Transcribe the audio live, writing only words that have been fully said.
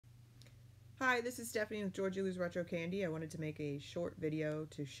Hi, this is Stephanie with Georgie Retro Candy. I wanted to make a short video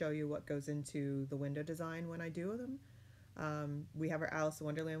to show you what goes into the window design when I do them. We have our Alice in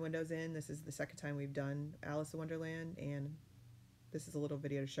Wonderland windows in. This is the second time we've done Alice in Wonderland, and this is a little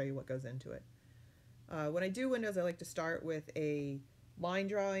video to show you what goes into it. When I do windows, I like to start with a line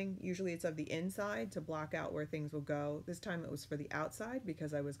drawing. Usually it's of the inside to block out where things will go. This time it was for the outside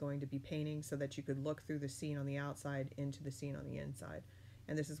because I was going to be painting so that you could look through the scene on the outside into the scene on the inside.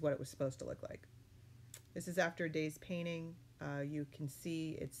 And this is what it was supposed to look like. This is after a day's painting. You can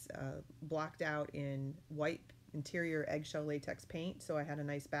see it's blocked out in white interior eggshell latex paint, so I had a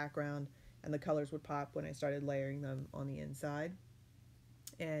nice background and the colors would pop when I started layering them on the inside.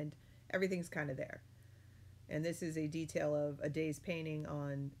 And everything's kind of there. And this is a detail of a day's painting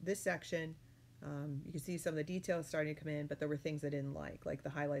on this section. You can see some of the details starting to come in, but there were things I didn't like the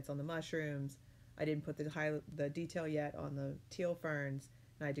highlights on the mushrooms. I didn't put the detail yet on the teal ferns,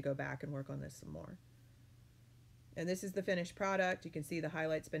 and I had to go back and work on this some more. And this is the finished product. You can see the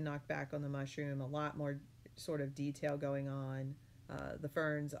highlight's been knocked back on the mushroom, a lot more sort of detail going on. The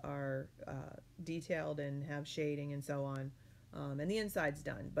ferns are detailed and have shading and so on. And the inside's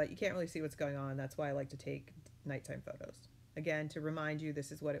done, but you can't really see what's going on. That's why I like to take nighttime photos. Again, to remind you,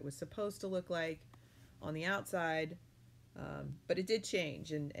 this is what it was supposed to look like on the outside, but it did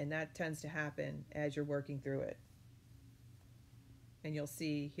change, and that tends to happen as you're working through it. And you'll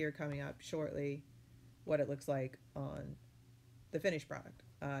see here coming up shortly what it looks like on the finished product.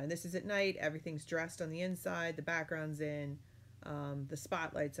 And this is at night. Everything's dressed on the inside, the background's in, the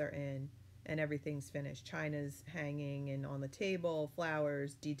spotlights are in, and everything's finished. China's hanging and on the table,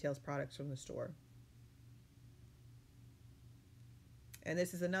 flowers, details, products from the store. And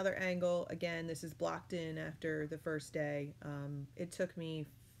this is another angle. Again, this is blocked in after the first day. It took me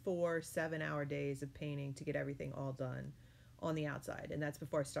 4 7-hour days of painting to get everything all done on the outside, and that's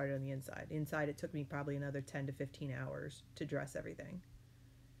before I started on the inside. Inside, it took me probably another 10 to 15 hours to dress everything.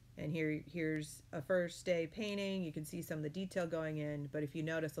 And here's a first day painting. You can see some of the detail going in, but if you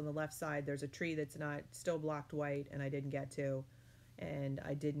notice on the left side, there's a tree that's not still blocked white, and I didn't get to, and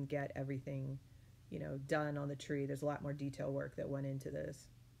I didn't get everything, done on the tree. There's a lot more detail work that went into this.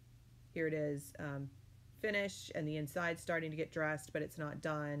 Here it is, finished, and the inside's starting to get dressed, but it's not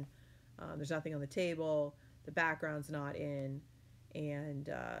done. There's nothing on the table. The background's not in, and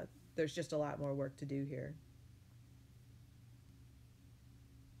there's just a lot more work to do here.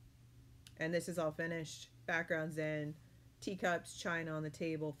 And this is all finished. Background's in, teacups, china on the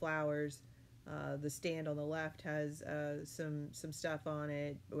table, flowers. The stand on the left has some stuff on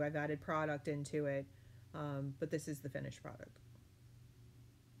it. I've added product into it, but this is the finished product.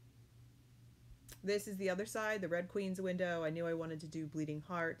 This is the other side, the Red Queen's window. I knew I wanted to do bleeding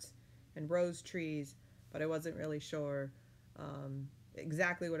hearts and rose trees, but I wasn't really sure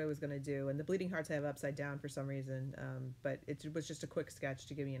exactly what I was going to do. And the bleeding hearts I have upside down for some reason, but it was just a quick sketch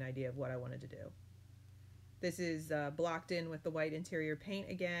to give me an idea of what I wanted to do. This is blocked in with the white interior paint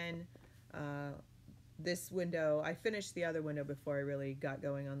again. This window, I finished the other window before I really got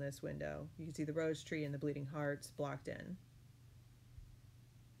going on this window. You can see the rose tree and the bleeding hearts blocked in.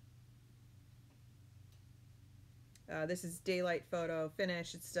 This is daylight photo,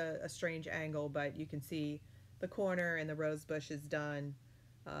 finished. It's a strange angle, but you can see the corner and the rose bush is done.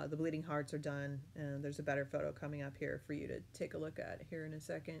 The bleeding hearts are done, and there's a better photo coming up here for you to take a look at here in a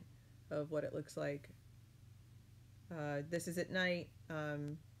second of what it looks like. This is at night.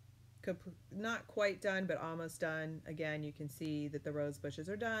 Not quite done, but almost done. Again, you can see that the rose bushes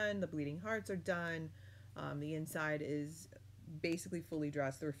are done, the bleeding hearts are done. The inside is basically fully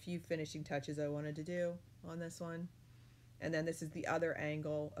dressed. There were a few finishing touches I wanted to do on this one. And then this is the other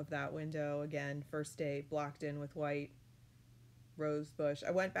angle of that window. Again, first day, blocked in with white rose bush.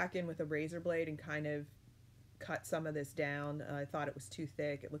 I went back in with a razor blade and kind of cut some of this down. I thought it was too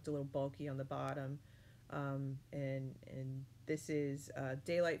thick. It looked a little bulky on the bottom. And this is a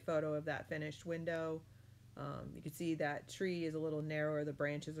daylight photo of that finished window. You can see that tree is a little narrower. The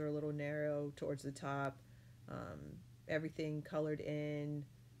branches are a little narrow towards the top. Everything colored in,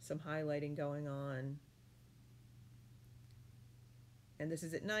 some highlighting going on. And this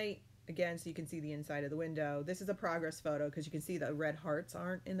is at night, again, so you can see the inside of the window. This is a progress photo because you can see the red hearts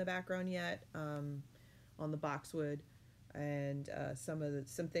aren't in the background yet on the boxwood. And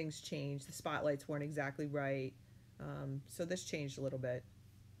some things changed. The spotlights weren't exactly right. So this changed a little bit.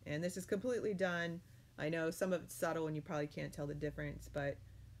 And this is completely done. I know some of it's subtle and you probably can't tell the difference, but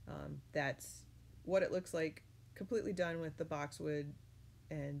that's what it looks like. Completely done with the boxwood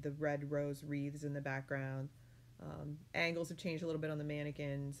and the red rose wreaths in the background. Angles have changed a little bit on the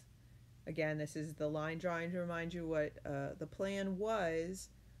mannequins. Again, this is the line drawing to remind you what the plan was.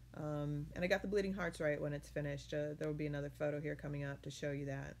 And I got the bleeding hearts right when it's finished. There will be another photo here coming up to show you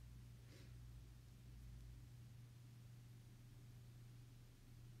that.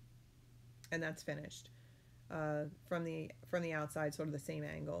 And that's finished. From the outside, sort of the same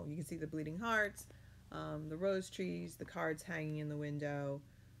angle. You can see the bleeding hearts, the rose trees, the cards hanging in the window,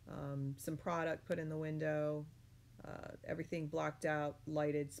 some product put in the window, everything blocked out,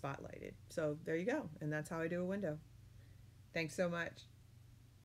 lighted, spotlighted. So there you go. And that's how I do a window. Thanks so much.